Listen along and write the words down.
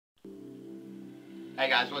Hey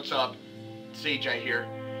guys, what's up? CJ here.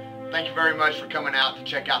 Thank you very much for coming out to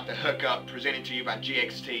check out the hookup presented to you by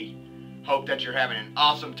GXT. Hope that you're having an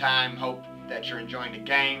awesome time. Hope that you're enjoying the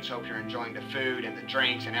games. Hope you're enjoying the food and the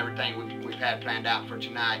drinks and everything we've had planned out for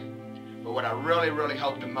tonight. But what I really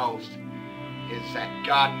hope the most is that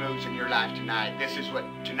God moves in your life tonight. This is what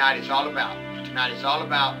tonight is all about. Tonight is all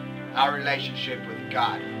about our relationship with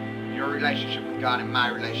God. Your relationship with God and my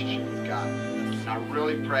relationship with God. And I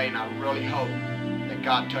really pray and I really hope that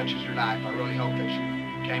God touches your life. I really hope that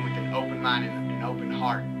you came with an open mind and an open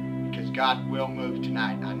heart, because God will move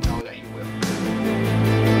tonight. I know that He will.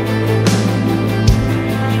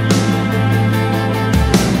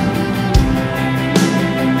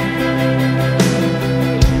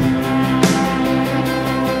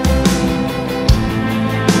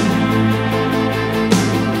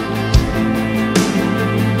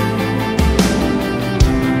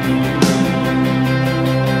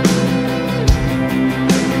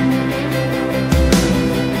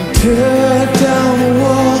 Tear down the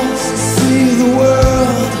walls to see the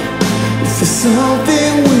world. Is there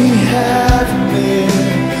something we have missed?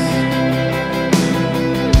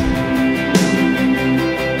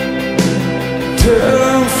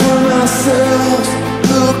 Turn from ourselves,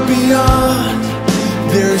 look beyond.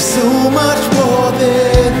 There's so much more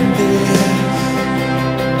than this.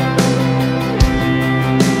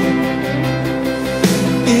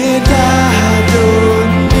 And I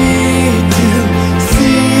don't need to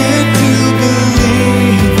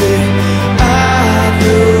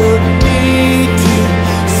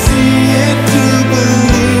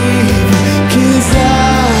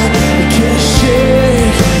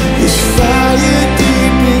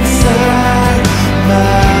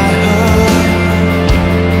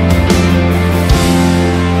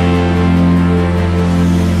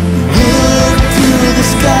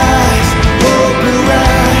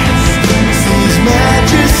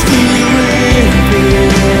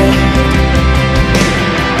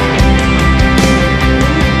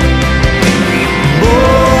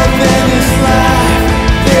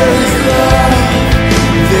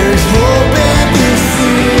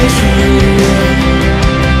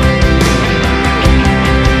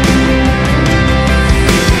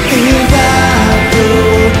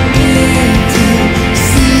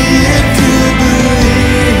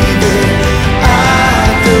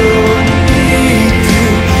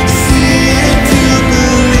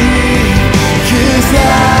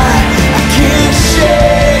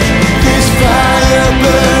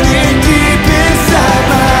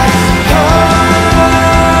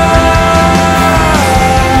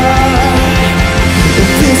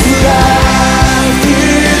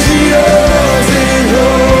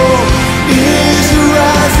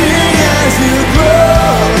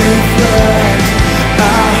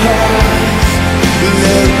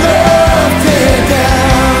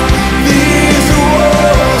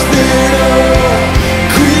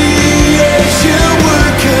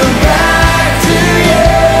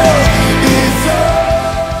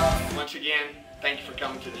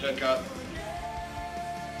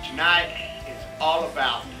tonight is all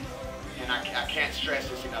about, and I can't stress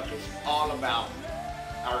this enough, it's all about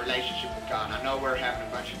our relationship with God. I know we're having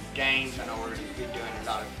a bunch of games, I know we're going to be doing a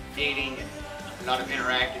lot of eating and a lot of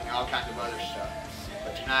interacting and all kinds of other stuff.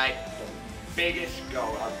 But tonight, the biggest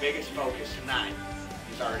goal, our biggest focus tonight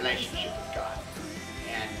is our relationship with God.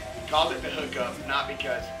 And we called it the hookup, not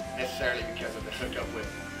necessarily because of the hookup with,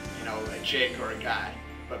 a chick or a guy,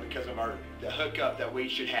 but because of the hookup that we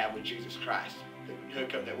should have with Jesus Christ. The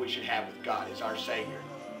hookup that we should have with God as our Savior.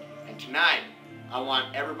 And tonight, I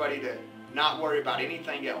want everybody to not worry about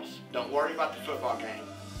anything else. Don't worry about the football game.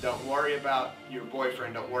 Don't worry about your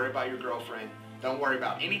boyfriend. Don't worry about your girlfriend. Don't worry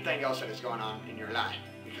about anything else that is going on in your life.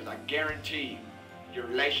 Because I guarantee you, your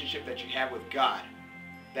relationship that you have with God,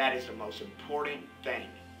 that is the most important thing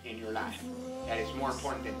in your life. That is more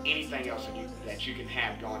important than anything else that you can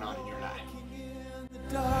have going on in your life.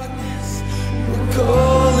 Darkness, you're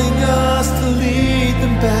calling us to lead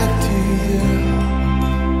them back to you.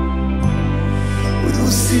 We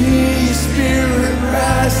will see your spirit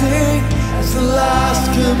rising as the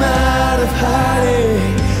lost come out of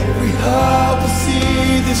hiding. Every heart will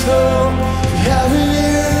see this hope we have in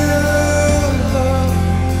you, Lord.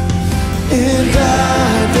 And I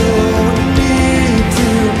don't need to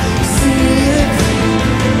see it.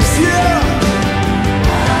 Yeah.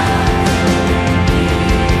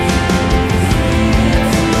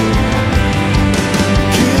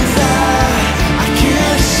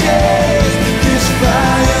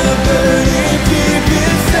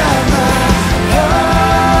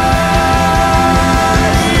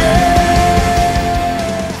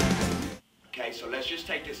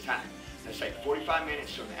 this time. Let's say 45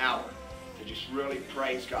 minutes to an hour to just really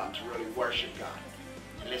praise God, to really worship God.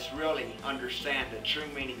 And let's really understand the true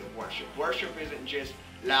meaning of worship. Worship isn't just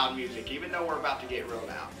loud music, even though we're about to get real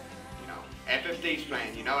loud. You know, FFD's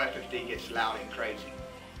playing. You know FFD gets loud and crazy.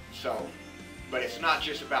 So, but it's not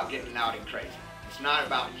just about getting loud and crazy. It's not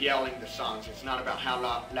about yelling the songs. It's not about how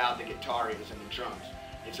loud the guitar is and the drums.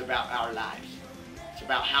 It's about our lives. It's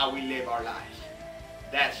about how we live our lives.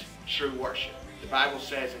 That's true worship. The Bible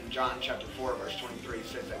says in John chapter 4, verse 23, it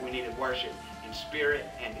says that we need to worship in spirit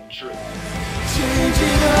and in truth.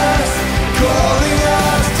 Changing us, calling